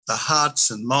the hearts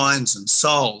and minds and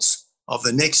souls of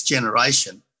the next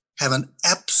generation have an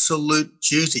absolute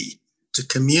duty to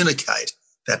communicate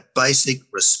that basic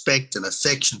respect and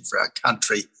affection for our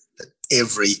country that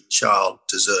every child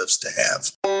deserves to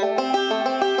have.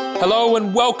 Hello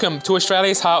and welcome to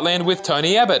Australia's Heartland with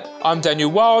Tony Abbott. I'm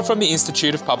Daniel Wild from the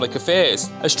Institute of Public Affairs.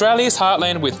 Australia's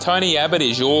Heartland with Tony Abbott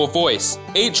is your voice.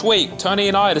 Each week, Tony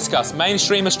and I discuss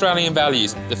mainstream Australian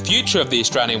values, the future of the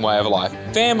Australian way of life,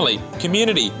 family,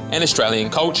 community, and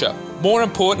Australian culture. More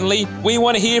importantly, we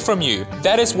want to hear from you.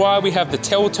 That is why we have the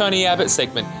Tell Tony Abbott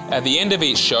segment at the end of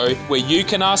each show, where you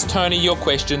can ask Tony your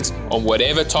questions on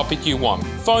whatever topic you want.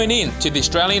 Phone in to the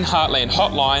Australian Heartland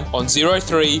hotline on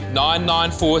 03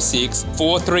 9946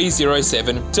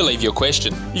 4307 to leave your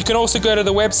question. You can also go to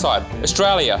the website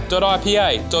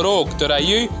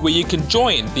australia.ipa.org.au, where you can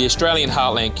join the Australian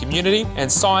Heartland community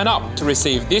and sign up to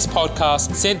receive this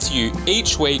podcast sent to you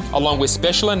each week, along with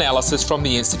special analysis from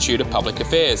the Institute of Public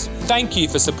Affairs. Thank you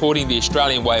for supporting the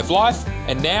Australian way of life.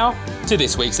 And now to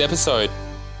this week's episode.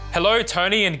 Hello,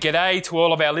 Tony, and g'day to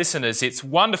all of our listeners. It's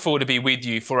wonderful to be with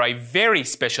you for a very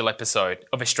special episode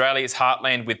of Australia's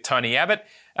Heartland with Tony Abbott.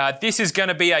 This is going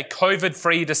to be a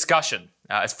COVID-free discussion.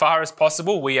 As far as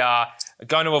possible, we are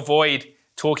going to avoid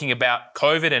talking about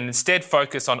COVID and instead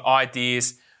focus on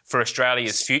ideas for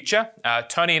Australia's future.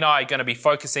 Tony and I are going to be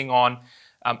focusing on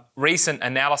recent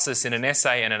analysis in an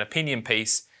essay and an opinion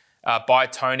piece by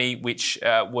Tony, which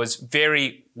was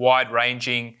very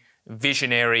wide-ranging,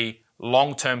 visionary,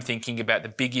 long-term thinking about the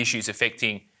big issues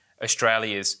affecting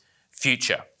Australia's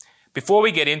future. Before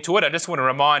we get into it, I just want to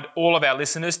remind all of our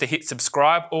listeners to hit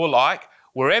subscribe or like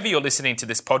wherever you're listening to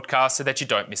this podcast so that you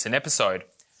don't miss an episode.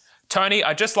 Tony,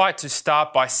 I'd just like to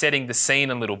start by setting the scene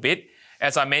a little bit.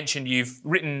 As I mentioned, you've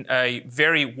written a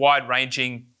very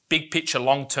wide-ranging, big-picture,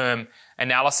 long-term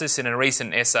analysis in a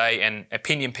recent essay and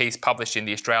opinion piece published in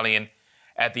The Australian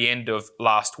at the end of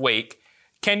last week.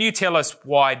 Can you tell us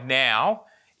why now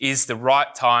is the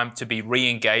right time to be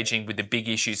re-engaging with the big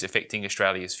issues affecting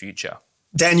Australia's future?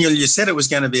 Daniel, you said it was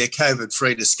going to be a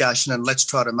COVID-free discussion, and let's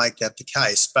try to make that the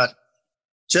case. But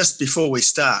just before we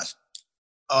start,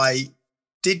 I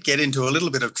did get into a little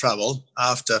bit of trouble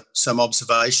after some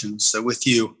observations with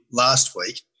you last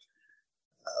week.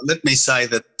 Let me say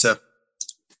that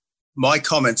my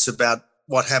comments about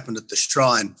what happened at the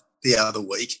Shrine the other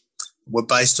week were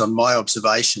based on my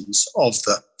observations of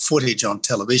the footage on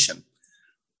television.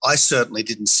 I certainly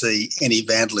didn't see any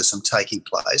vandalism taking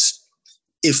place.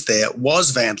 If there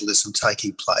was vandalism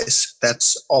taking place,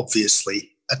 that's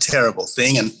obviously a terrible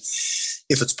thing. And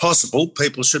if it's possible,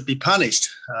 people should be punished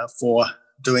for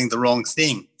doing the wrong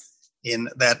thing in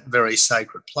that very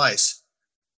sacred place.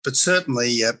 But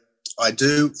certainly, I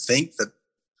do think that,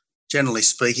 generally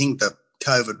speaking, the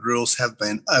COVID rules have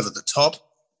been over the top.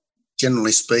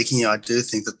 Generally speaking, I do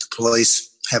think that the police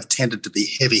have tended to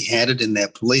be heavy-handed in their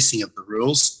policing of the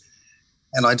rules.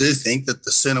 And I do think that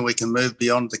the sooner we can move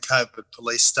beyond the COVID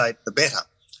police state, the better.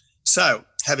 So,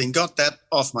 having got that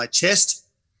off my chest,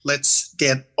 let's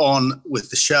get on with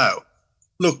the show.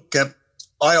 Look,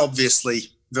 I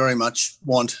obviously very much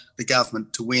want the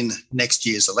government to win next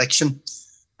year's election.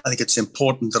 I think it's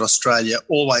important that Australia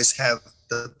always have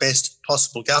the best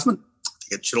possible government. I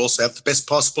think it should also have the best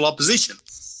possible opposition.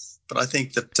 But I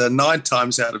think that 9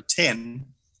 times out of 10,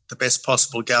 the best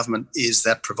possible government is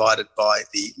that provided by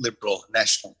the Liberal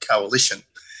National Coalition.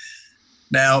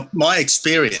 Now, my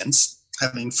experience,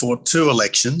 having fought 2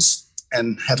 elections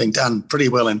and having done pretty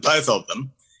well in both of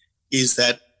them, is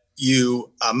that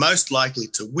you are most likely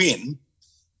to win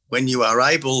when you are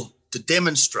able to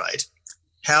demonstrate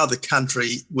how the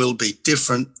country will be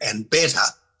different and better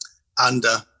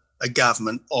under a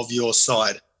government of your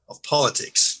side of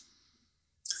politics.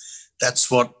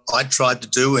 That's what I tried to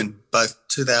do in both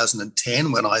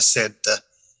 2010 when I said that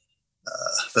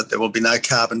there will be no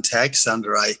carbon tax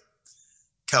under a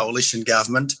coalition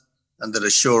government, and that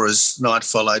as sure as night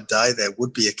followed day, there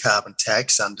would be a carbon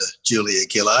tax under Julia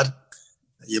Gillard.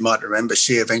 You might remember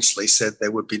she eventually said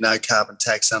there would be no carbon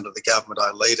tax under the government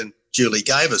I lead, and Julie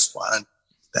gave us one, and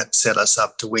that set us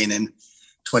up to win in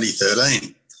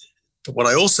 2013. But what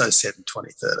I also said in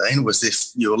 2013 was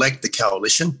if you elect the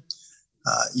coalition,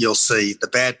 you'll see the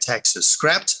bad taxes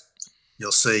scrapped,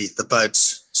 you'll see the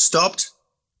boats stopped,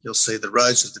 you'll see the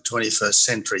roads of the 21st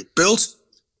century built,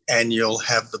 and you'll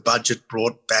have the budget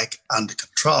brought back under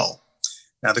control.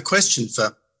 Now, the question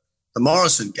for the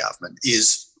Morrison government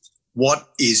is, what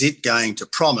is it going to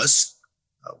promise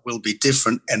will be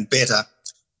different and better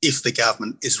if the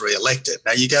government is re-elected?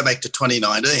 Now, you go back to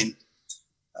 2019,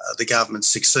 the government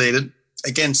succeeded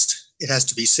against, it has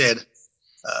to be said,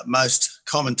 most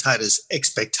commentators'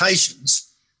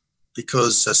 expectations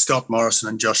because Scott Morrison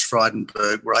and Josh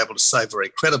Frydenberg were able to say very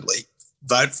credibly,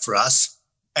 vote for us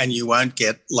and you won't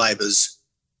get Labor's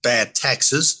bad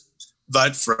taxes.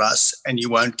 Vote for us and you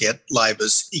won't get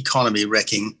Labor's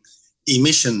economy-wrecking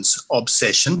emissions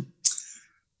obsession.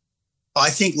 I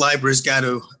think Labor is going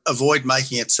to avoid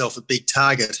making itself a big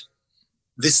target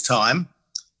this time,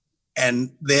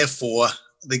 and therefore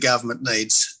the government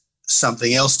needs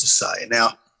something else to say.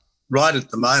 Now, right at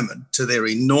the moment, to their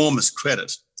enormous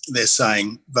credit, they're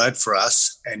saying, vote for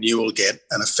us and you will get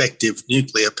an effective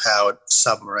nuclear-powered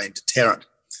submarine deterrent.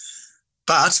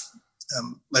 But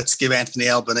let's give Anthony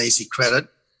Albanese credit.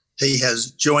 He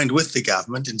has joined with the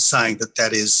government in saying that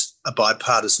that is a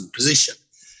bipartisan position.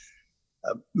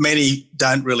 Many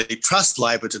don't really trust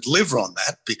Labor to deliver on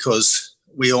that because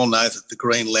we all know that the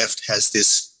Green left has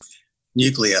this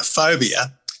nuclear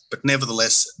phobia, but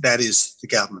nevertheless, that is the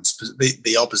government's,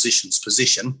 the opposition's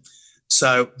position.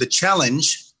 So the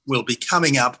challenge will be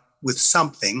coming up with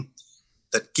something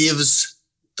that gives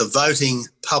the voting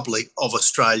public of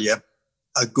Australia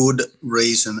a good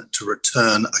reason to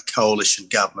return a coalition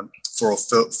government for a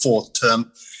fourth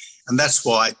term. And that's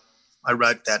why I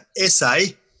wrote that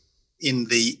essay in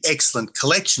the excellent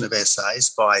collection of essays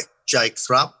by Jake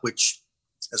Thrupp, which,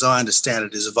 as I understand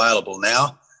it, is available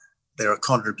now. There are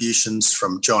contributions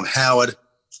from John Howard,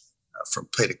 from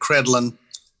Peter Credlin,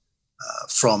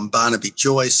 from Barnaby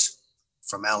Joyce,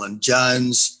 from Alan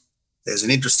Jones. There's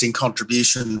an interesting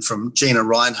contribution from Gina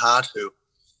Reinhardt, who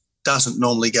doesn't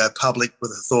normally go public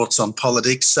with her thoughts on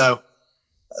politics. So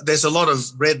there's a lot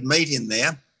of red meat in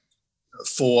there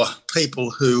for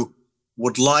people who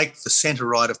would like the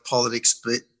centre-right of politics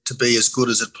to be as good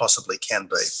as it possibly can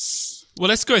be. Well,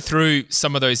 let's go through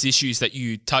some of those issues that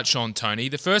you touch on, Tony.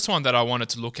 The first one that I wanted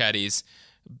to look at is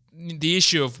the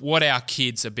issue of what our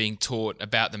kids are being taught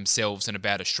about themselves and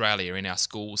about Australia in our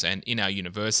schools and in our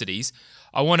universities.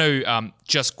 I want to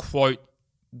just quote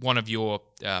one of your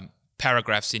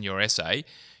paragraphs in your essay.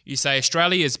 You say,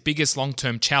 Australia's biggest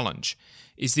long-term challenge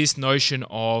is this notion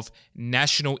of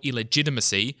national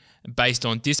illegitimacy based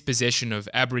on dispossession of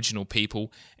Aboriginal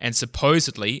people and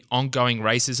supposedly ongoing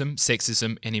racism,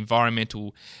 sexism and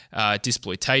environmental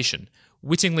disploitation.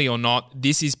 Wittingly or not,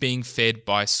 this is being fed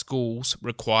by schools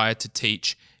required to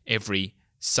teach every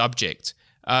subject.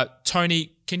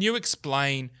 Tony, can you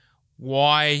explain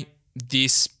why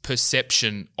this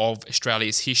perception of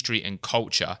Australia's history and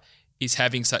culture is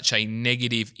having such a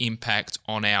negative impact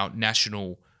on our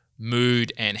national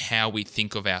mood and how we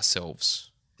think of ourselves?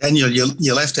 Daniel,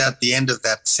 you left out the end of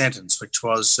that sentence, which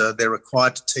was they're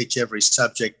required to teach every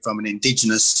subject from an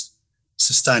Indigenous,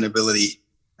 sustainability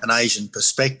and Asian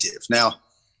perspective. Now,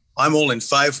 I'm all in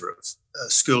favour of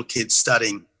school kids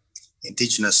studying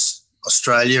Indigenous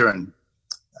Australia and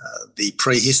the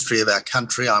prehistory of our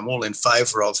country. I'm all in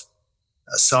favour of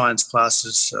science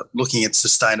classes looking at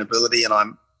sustainability, and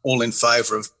I'm all in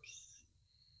favour of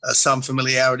some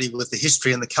familiarity with the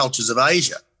history and the cultures of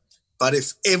Asia. But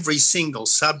if every single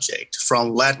subject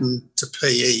from Latin to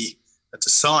PE to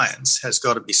science has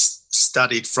got to be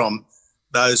studied from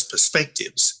those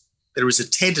perspectives, there is a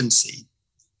tendency,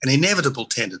 an inevitable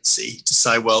tendency to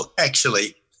say, well,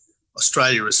 actually,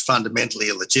 Australia is fundamentally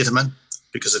illegitimate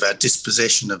because of our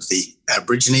dispossession of the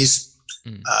Aborigines.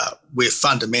 We're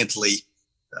fundamentally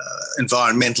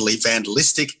environmentally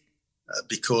vandalistic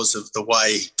because of the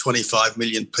way 25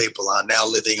 million people are now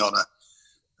living on a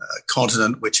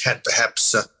continent which had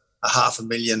perhaps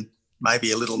 500,000,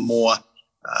 maybe a little more,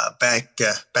 back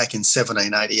in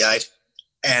 1788.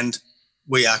 And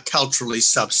we are culturally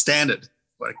substandard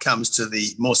when it comes to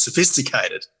the more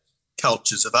sophisticated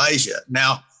cultures of Asia.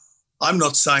 Now, I'm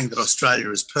not saying that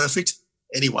Australia is perfect.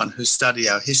 Anyone who studied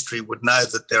our history would know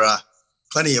that there are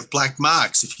plenty of black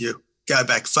marks if you go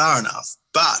back far enough.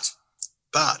 But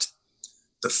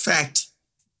the fact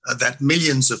that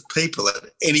millions of people at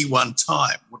any one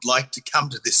time would like to come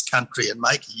to this country and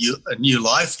make a new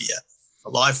life here, a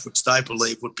life which they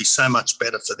believe would be so much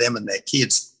better for them and their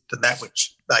kids than that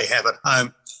which they have at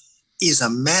home, is a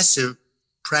massive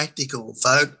practical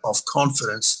vote of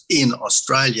confidence in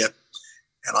Australia.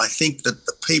 And I think that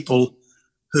the people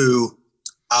who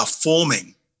are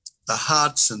forming the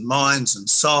hearts and minds and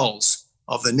souls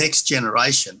of the next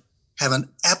generation have an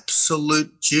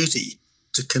absolute duty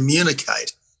to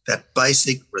communicate that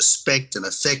basic respect and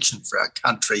affection for our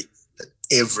country that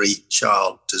every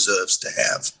child deserves to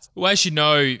have. Well, as you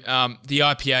know, the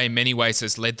IPA in many ways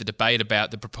has led the debate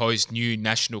about the proposed new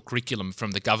national curriculum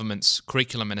from the government's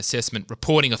Curriculum and Assessment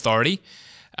Reporting Authority,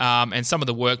 and some of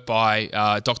the work by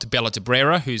Dr. Bella de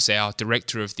Brera, who's our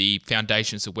director of the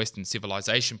Foundations of Western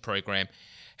Civilization program,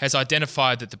 has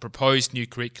identified that the proposed new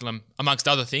curriculum, amongst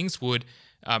other things, would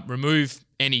remove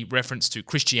any reference to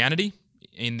Christianity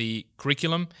in the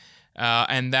curriculum,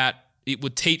 and that it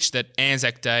would teach that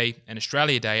Anzac Day and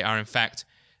Australia Day are in fact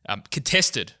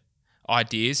contested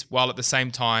ideas, while at the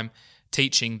same time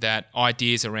teaching that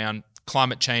ideas around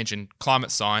climate change and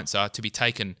climate science are to be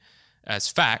taken as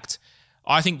fact.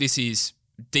 I think this is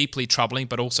deeply troubling,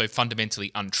 but also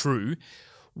fundamentally untrue.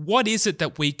 What is it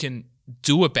that we can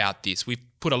do about this? We've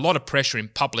put a lot of pressure in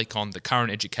public on the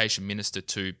current education minister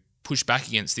to push back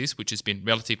against this, which has been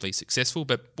relatively successful,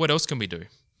 but what else can we do?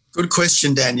 Good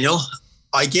question, Daniel.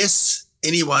 I guess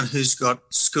anyone who's got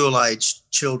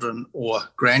school-aged children or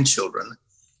grandchildren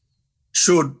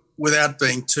should, without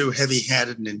being too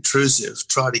heavy-handed and intrusive,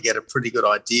 try to get a pretty good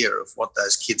idea of what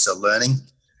those kids are learning,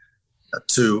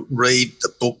 to read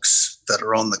the books that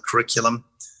are on the curriculum,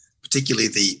 particularly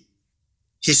the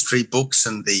history books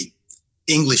and the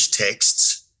English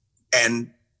texts,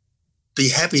 and be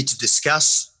happy to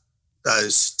discuss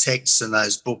those texts and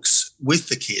those books with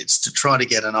the kids to try to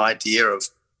get an idea of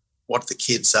what the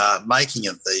kids are making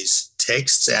of these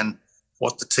texts and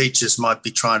what the teachers might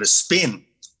be trying to spin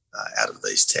out of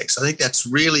these texts. I think that's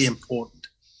really important.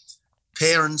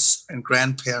 Parents and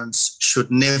grandparents should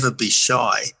never be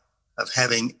shy of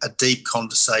having a deep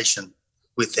conversation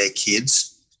with their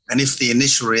kids. And if the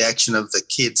initial reaction of the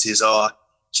kids is, "Oh,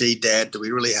 gee, Dad, do we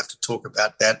really have to talk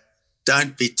about that?"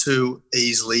 Don't be too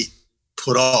easily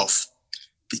put off,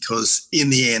 because in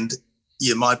the end,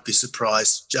 you might be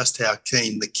surprised just how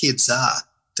keen the kids are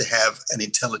to have an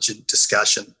intelligent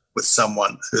discussion with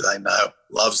someone who they know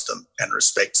loves them and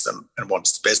respects them and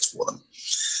wants the best for them.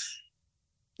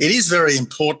 It is very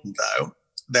important, though,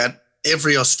 that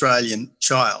every Australian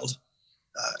child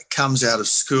comes out of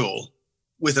school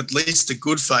with at least a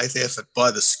good faith effort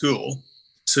by the school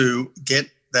to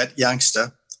get that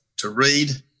youngster to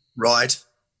read, write,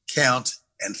 count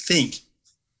and think,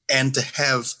 and to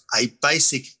have a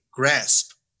basic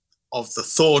grasp of the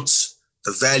thoughts,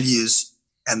 the values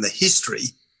and the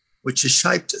history which has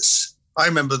shaped us. I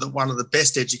remember that one of the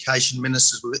best education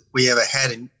ministers we ever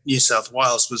had in New South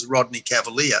Wales was Rodney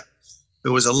Cavalier,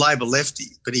 who was a Labor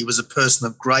lefty, but he was a person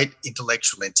of great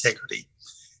intellectual integrity.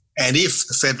 And if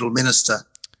the federal minister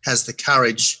has the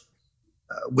courage,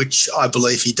 which I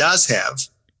believe he does have,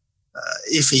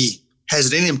 if he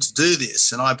has it in him to do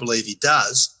this, and I believe he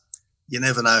does, you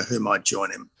never know who might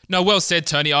join him. No, well said,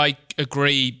 Tony. I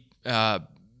agree.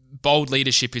 Bold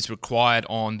leadership is required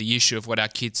on the issue of what our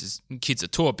kids are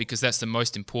taught, because that's the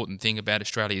most important thing about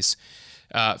Australia's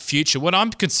future. What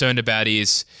I'm concerned about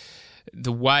is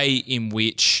the way in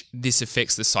which this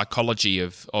affects the psychology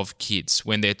of kids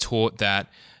when they're taught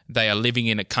that they are living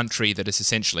in a country that is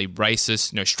essentially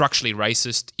racist, structurally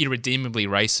racist, irredeemably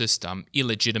racist,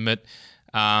 illegitimate,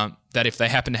 that if they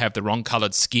happen to have the wrong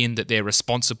coloured skin, that they're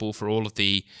responsible for all of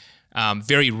the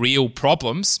very real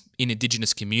problems in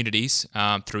Indigenous communities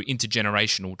through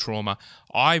intergenerational trauma.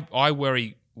 I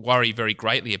worry very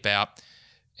greatly about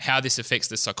how this affects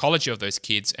the psychology of those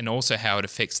kids and also how it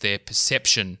affects their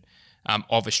perception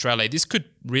of Australia. This could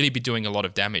really be doing a lot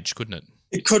of damage, couldn't it?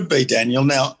 It could be, Daniel.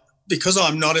 Now, because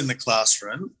I'm not in the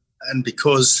classroom and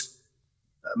because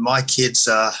my kids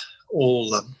are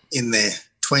all in their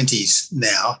 20s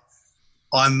now,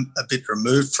 I'm a bit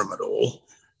removed from it all.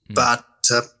 But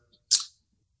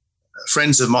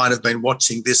friends of mine have been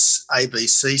watching this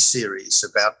ABC series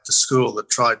about the school that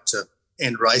tried to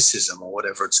end racism or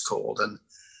whatever it's called. And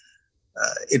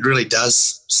it really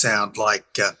does sound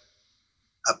like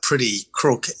a pretty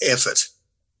crook effort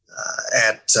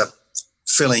at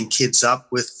filling kids up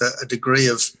with a degree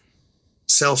of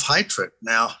self-hatred.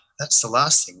 Now, that's the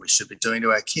last thing we should be doing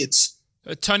to our kids.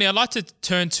 Tony, I'd like to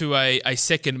turn to a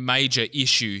second major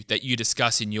issue that you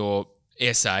discuss in your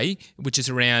essay, which is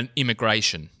around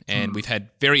immigration. And we've had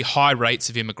very high rates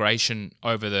of immigration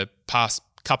over the past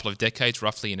couple of decades,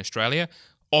 roughly, in Australia.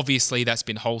 Obviously, that's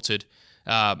been halted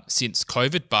since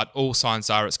COVID, but all signs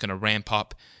are it's going to ramp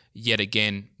up yet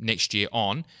again next year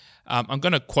on. I'm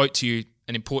going to quote to you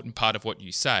an important part of what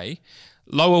you say.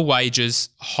 Lower wages,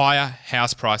 higher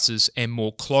house prices and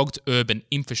more clogged urban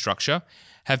infrastructure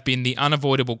have been the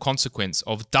unavoidable consequence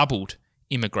of doubled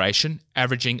immigration,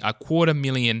 averaging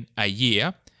 250,000 a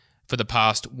year for the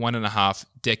past 1.5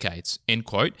 decades, end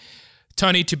quote.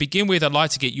 Tony, to begin with, I'd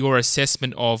like to get your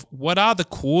assessment of what are the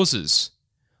causes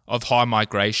of high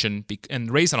migration. And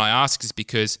the reason I ask is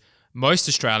because most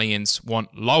Australians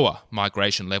want lower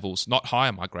migration levels, not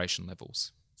higher migration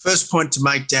levels. First point to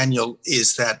make, Daniel,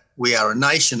 is that we are a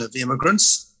nation of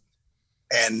immigrants,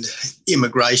 and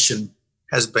immigration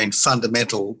has been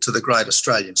fundamental to the great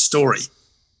Australian story.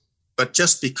 But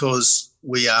just because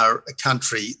we are a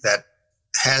country that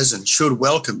has and should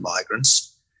welcome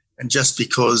migrants, and just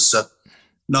because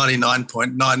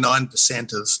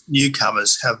 99.99% of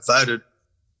newcomers have voted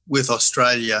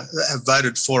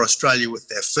for Australia with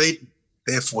their feet,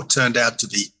 therefore turned out to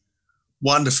be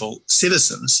wonderful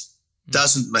citizens,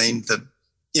 doesn't mean that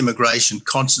immigration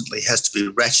constantly has to be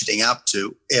ratcheting up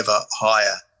to ever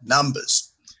higher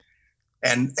numbers.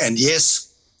 And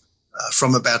yes,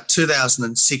 from about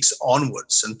 2006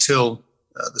 onwards until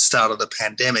the start of the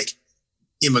pandemic,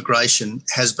 immigration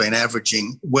has been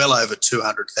averaging well over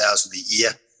 200,000 a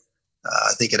year.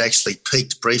 I think it actually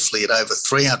peaked briefly at over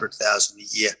 300,000 a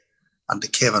year under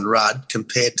Kevin Rudd,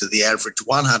 compared to the average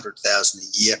 100,000 a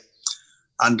year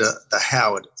under the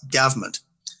Howard government.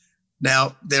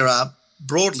 Now, there are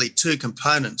broadly two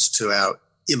components to our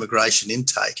immigration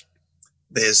intake.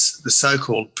 There's the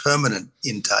so-called permanent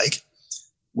intake,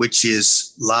 which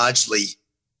is largely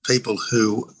people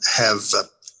who have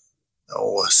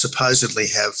or supposedly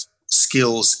have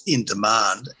skills in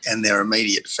demand and their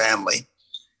immediate family.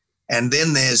 And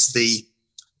then there's the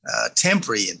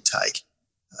temporary intake.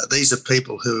 These are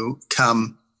people who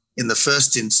come in the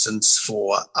first instance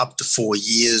for up to 4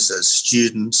 years as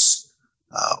students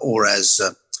or as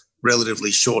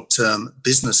relatively short-term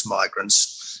business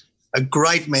migrants. A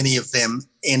great many of them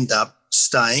end up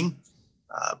staying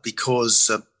because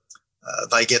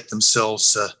they get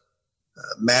themselves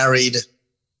married,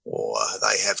 or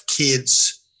they have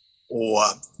kids, or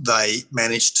they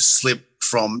manage to slip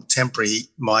from temporary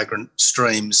migrant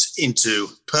streams into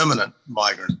permanent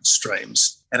migrant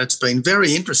streams. And it's been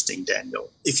very interesting, Daniel,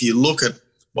 if you look at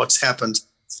what's happened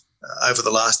over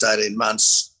the last 18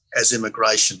 months as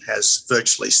immigration has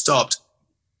virtually stopped.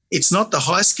 It's not the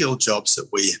high-skilled jobs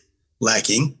that we're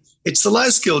lacking, it's the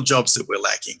low-skilled jobs that we're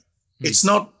lacking. It's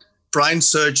not brain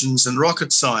surgeons and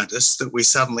rocket scientists that we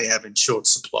suddenly have in short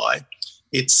supply.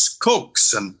 It's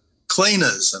cooks and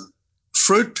cleaners and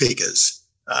fruit pickers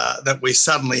that we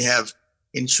suddenly have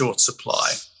in short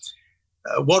supply.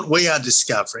 What we are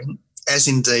discovering, as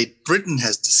indeed Britain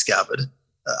has discovered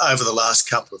over the last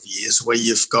couple of years, where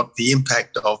you've got the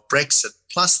impact of Brexit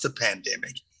plus the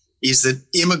pandemic, is that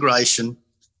immigration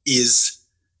is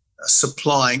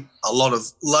supplying a lot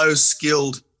of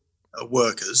low-skilled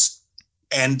workers,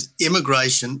 and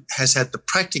immigration has had the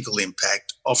practical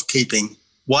impact of keeping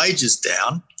wages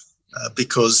down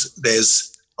because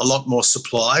there's a lot more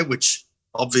supply, which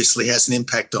obviously has an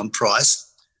impact on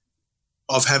price,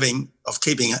 of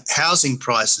keeping housing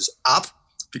prices up,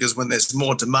 because when there's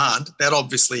more demand, that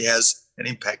obviously has an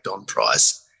impact on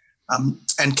price,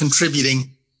 and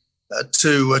contributing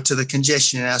to the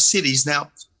congestion in our cities.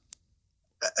 Now,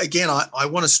 again, I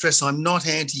want to stress I'm not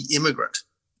anti-immigrant.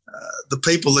 The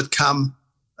people that come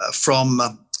from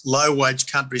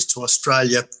low-wage countries to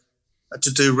Australia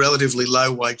to do relatively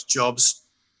low-wage jobs,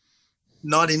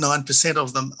 99%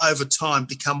 of them over time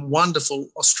become wonderful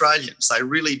Australians. They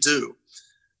really do.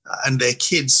 And their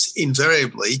kids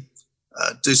invariably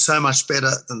do so much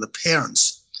better than the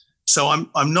parents. So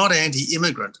I'm not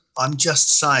anti-immigrant. I'm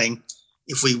just saying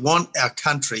if we want our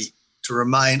country to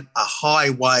remain a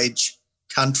high-wage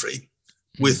country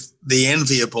with the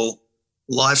enviable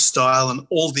lifestyle and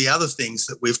all the other things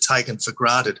that we've taken for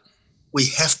granted, we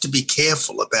have to be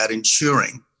careful about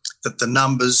ensuring that the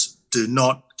numbers do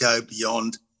not go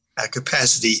beyond our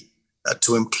capacity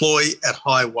to employ at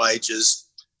high wages,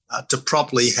 to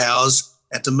properly house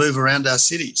and to move around our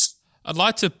cities. I'd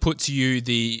like to put to you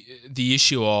the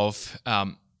issue of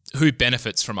who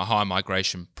benefits from a high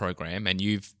migration program, and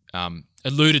you've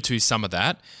alluded to some of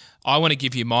that. I want to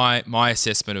give you my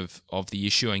assessment of the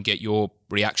issue and get your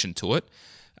reaction to it.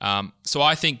 So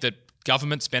I think that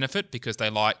governments benefit because they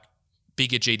like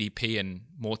bigger GDP and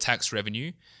more tax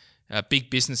revenue. Big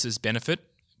businesses benefit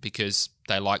because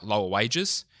they like lower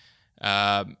wages.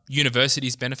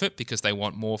 Universities benefit because they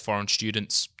want more foreign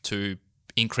students to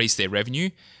increase their revenue.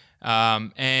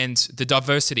 And the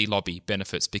diversity lobby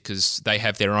benefits because they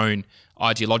have their own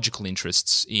ideological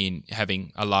interests in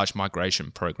having a large migration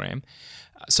program.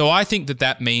 So I think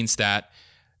that means that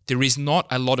there is not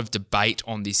a lot of debate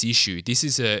on this issue. This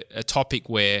is a topic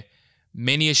where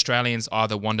many Australians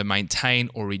either want to maintain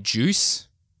or reduce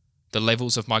the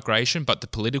levels of migration, but the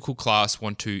political class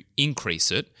want to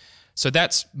increase it. So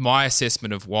that's my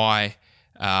assessment of why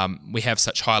we have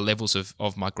such high levels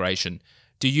of migration.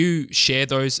 Do you share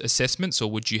those assessments,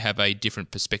 or would you have a different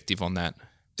perspective on that?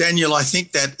 Daniel, I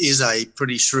think that is a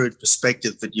pretty shrewd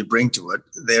perspective that you bring to it.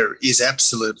 There is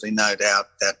absolutely no doubt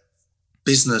that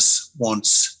business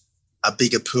wants a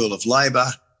bigger pool of labour,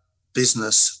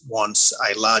 business wants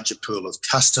a larger pool of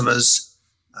customers,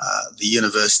 The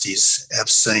universities have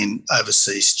seen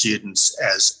overseas students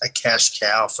as a cash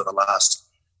cow for the last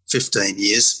 15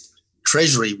 years.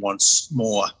 Treasury wants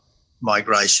more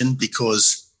migration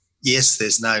because, yes,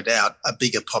 there's no doubt a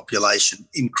bigger population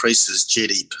increases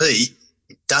GDP.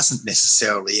 It doesn't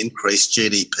necessarily increase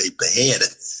GDP per head.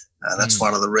 That's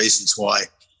one of the reasons why,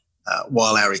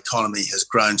 while our economy has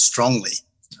grown strongly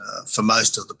for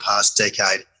most of the past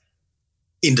decade,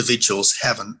 individuals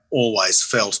haven't always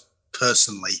felt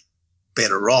personally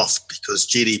better off because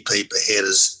GDP per head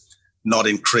has not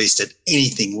increased at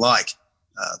anything like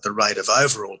the rate of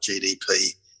overall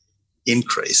GDP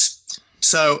increase.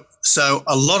 So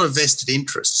a lot of vested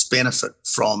interests benefit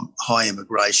from high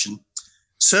immigration.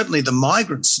 Certainly the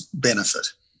migrants benefit.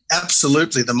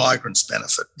 Absolutely the migrants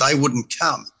benefit. They wouldn't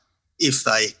come if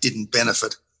they didn't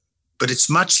benefit. But it's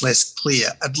much less clear,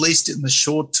 at least in the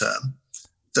short term,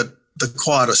 that the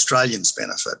quiet Australians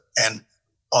benefit. And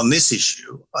on this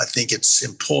issue, I think it's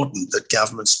important that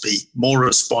governments be more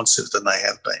responsive than they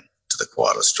have been to the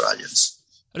quiet Australians.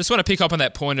 I just want to pick up on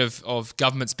that point of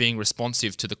governments being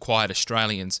responsive to the quiet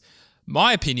Australians.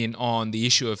 My opinion on the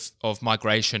issue of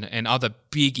migration and other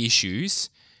big issues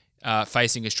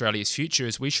facing Australia's future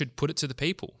is we should put it to the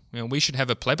people. We should have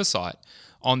a plebiscite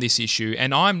on this issue.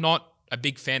 And I'm not a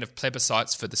big fan of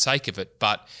plebiscites for the sake of it,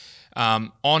 but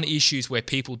on issues where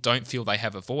people don't feel they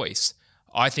have a voice,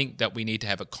 I think that we need to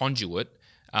have a conduit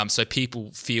so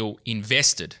people feel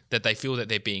invested, that they feel that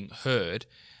they're being heard.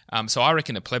 So I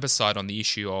reckon a plebiscite on the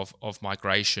issue of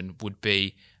migration would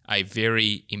be a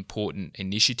very important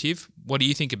initiative. What do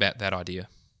you think about that idea?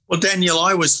 Well, Daniel,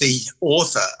 I was the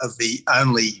author of the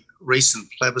only recent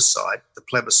plebiscite, the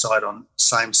plebiscite on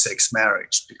same-sex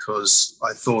marriage, because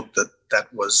I thought that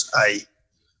that was a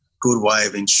good way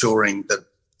of ensuring that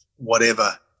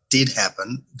whatever did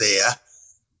happen there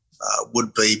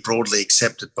would be broadly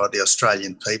accepted by the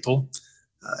Australian people.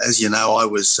 As you know, I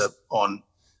was on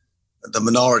the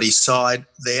minority side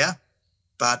there,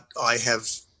 but I have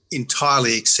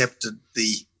entirely accepted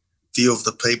the view of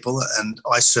the people, and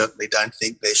I certainly don't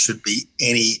think there should be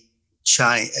any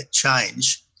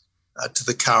change to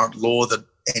the current law that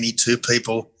any two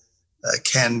people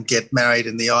can get married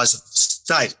in the eyes of the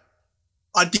state.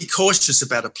 I'd be cautious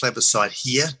about a plebiscite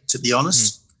here, to be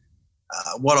honest.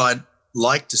 What I'd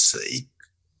like to see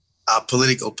are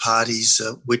political parties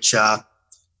which are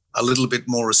a little bit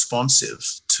more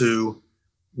responsive to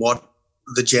what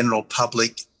the general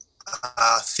public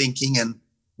are thinking and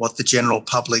what the general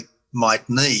public might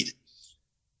need.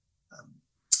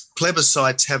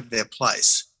 Plebiscites have their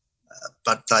place,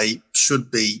 but they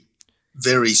should be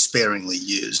very sparingly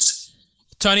used.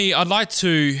 Tony, I'd like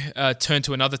to turn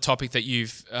to another topic that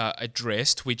you've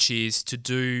addressed, which is to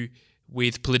do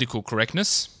with political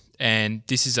correctness. And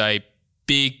this is a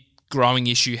big growing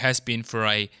issue, has been for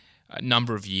a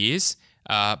number of years,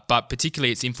 but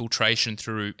particularly its infiltration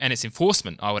through, and its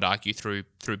enforcement, I would argue, through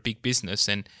big business.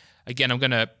 And again, I'm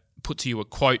going to put to you a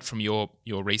quote from your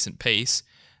recent piece.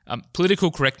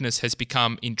 Political correctness has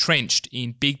become entrenched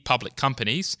in big public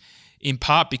companies, in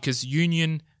part because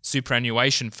union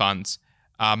superannuation funds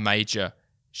are major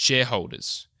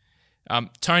shareholders.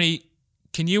 Tony,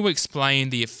 can you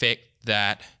explain the effect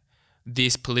that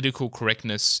this political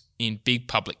correctness in big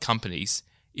public companies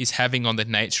is having on the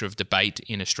nature of debate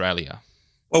in Australia?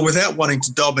 Well, without wanting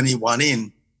to dob anyone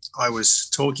in, I was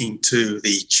talking to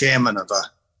the chairman of a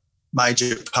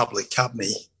major public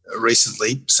company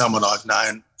recently, someone I've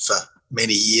known for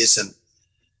many years, and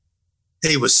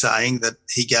he was saying that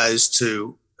he goes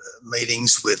to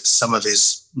meetings with some of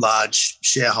his large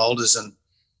shareholders and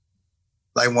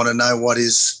they want to know what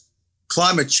his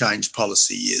climate change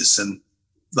policy is, and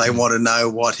they want to know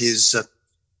what his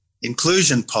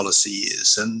inclusion policy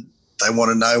is, and they want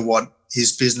to know what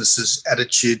his business's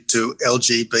attitude to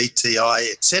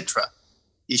LGBTI, etc.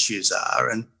 issues are.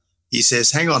 And he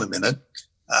says, hang on a minute,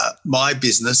 my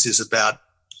business is about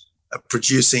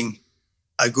producing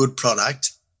a good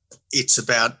product. It's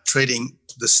about treating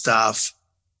the staff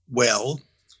well,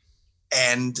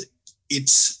 and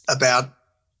it's about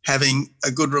having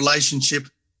a good relationship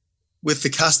with the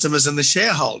customers and the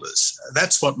shareholders.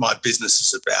 That's what my business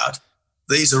is about.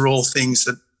 These are all things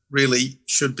that really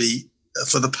should be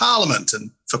for the parliament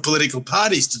and for political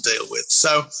parties to deal with.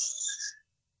 So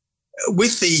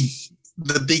with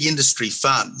the big industry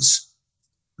funds,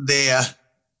 they're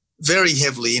very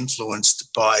heavily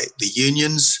influenced by the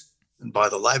unions and by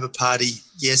the Labor Party.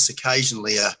 Yes,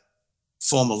 occasionally a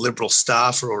former Liberal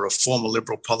staffer or a former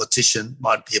Liberal politician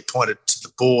might be appointed to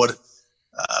the board,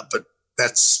 but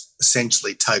that's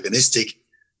essentially tokenistic.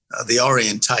 The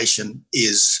orientation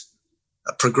is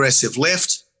a progressive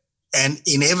left, and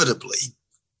inevitably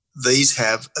these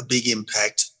have a big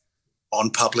impact on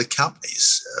public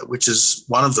companies, which is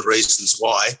one of the reasons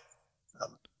why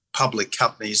public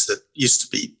companies that used to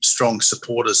be strong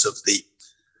supporters of the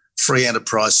free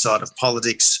enterprise side of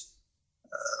politics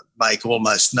make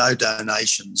almost no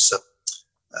donations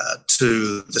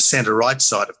to the centre-right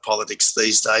side of politics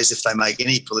these days. If they make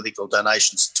any political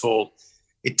donations at all,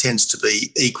 it tends to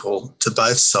be equal to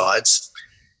both sides.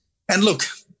 And look,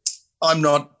 I'm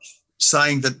not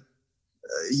saying that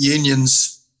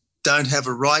unions don't have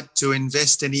a right to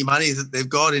invest any money that they've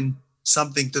got in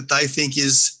something that they think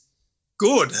is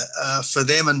good for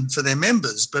them and for their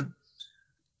members. But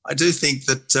I do think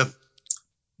that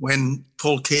when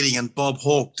Paul Keating and Bob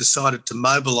Hawke decided to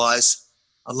mobilise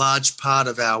a large part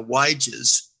of our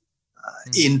wages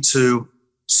into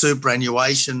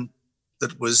superannuation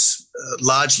that was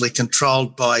largely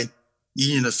controlled by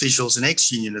union officials and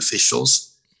ex-union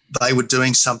officials, they were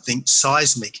doing something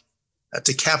seismic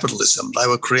to capitalism. They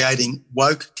were creating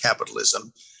woke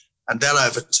capitalism, and that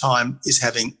over time is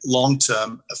having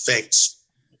long-term effects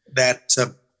that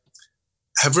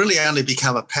have really only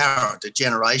become apparent a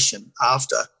generation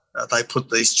after they put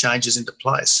these changes into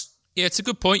place. Yeah, it's a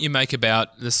good point you make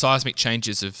about the seismic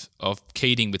changes of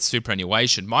Keating with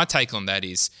superannuation. My take on that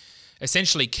is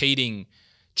essentially Keating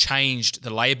changed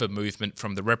the labour movement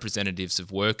from the representatives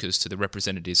of workers to the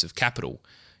representatives of capital.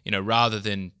 Rather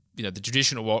than, the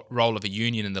traditional role of a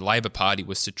union in the Labor Party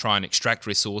was to try and extract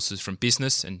resources from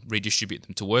business and redistribute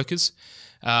them to workers.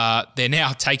 They're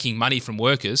now taking money from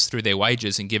workers through their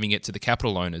wages and giving it to the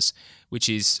capital owners, which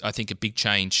is, I think, a big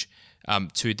change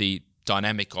to the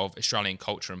dynamic of Australian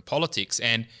culture and politics.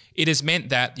 And it has meant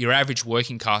that your average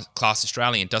working class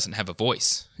Australian doesn't have a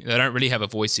voice. They don't really have a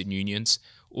voice in unions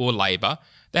or Labor.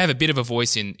 They have a bit of a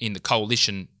voice in the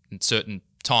coalition in certain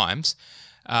times.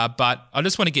 But I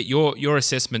just want to get your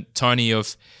assessment, Tony,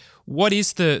 of what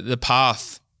is the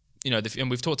path, and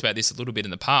we've talked about this a little bit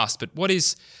in the past, but what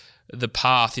is the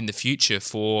path in the future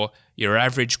for your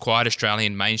average quiet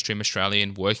Australian, mainstream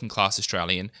Australian, working class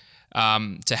Australian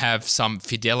to have some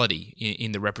fidelity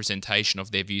in the representation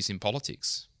of their views in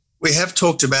politics? We have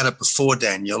talked about it before,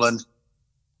 Daniel, and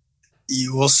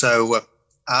you also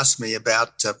asked me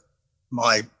about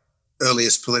my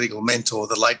earliest political mentor,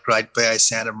 the late great B.A.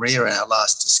 Santa Maria, in our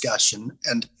last discussion.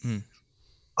 And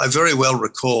I very well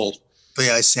recall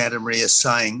B.A. Santa Maria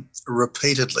saying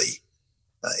repeatedly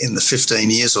in the 15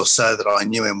 years or so that I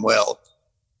knew him well,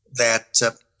 that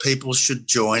people should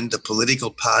join the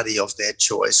political party of their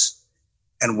choice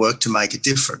and work to make a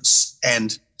difference.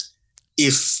 And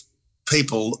if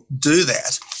people do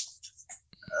that,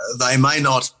 they may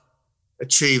not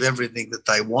achieve everything that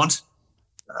they want.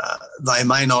 They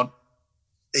may not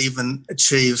even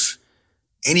achieve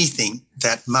anything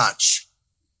that much,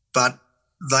 but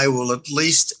they will at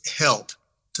least help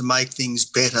to make things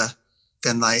better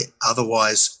than they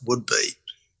otherwise would be.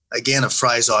 Again, a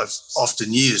phrase I've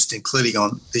often used, including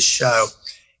on this show: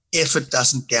 effort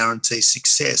doesn't guarantee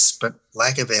success, but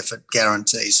lack of effort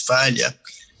guarantees failure.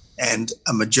 And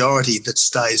a majority that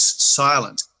stays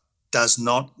silent does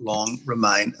not long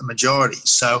remain a majority.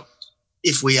 So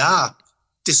if we are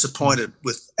disappointed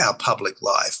with our public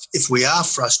life, if we are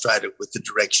frustrated with the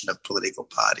direction of political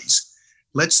parties,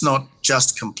 let's not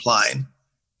just complain.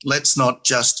 Let's not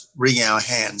just wring our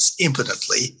hands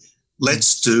impotently.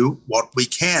 Let's do what we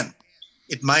can.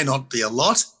 It may not be a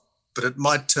lot, but it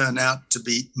might turn out to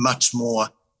be much more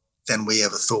than we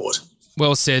ever thought.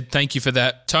 Well said. Thank you for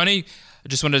that, Tony. I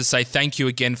just wanted to say thank you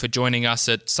again for joining us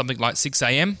at something like 6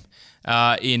 a.m.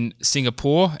 In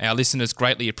Singapore. Our listeners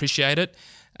greatly appreciate it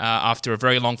after a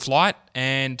very long flight,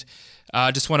 and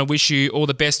I just want to wish you all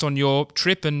the best on your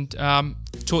trip and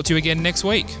talk to you again next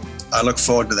week. I look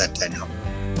forward to that, Daniel.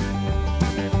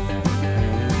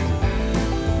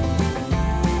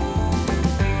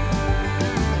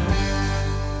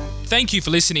 Thank you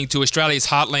for listening to Australia's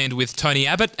Heartland with Tony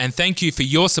Abbott, and thank you for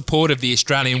your support of the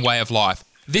Australian way of life.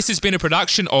 This has been a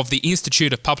production of the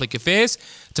Institute of Public Affairs.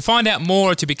 To find out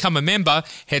more or to become a member,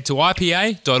 head to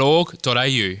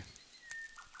ipa.org.au.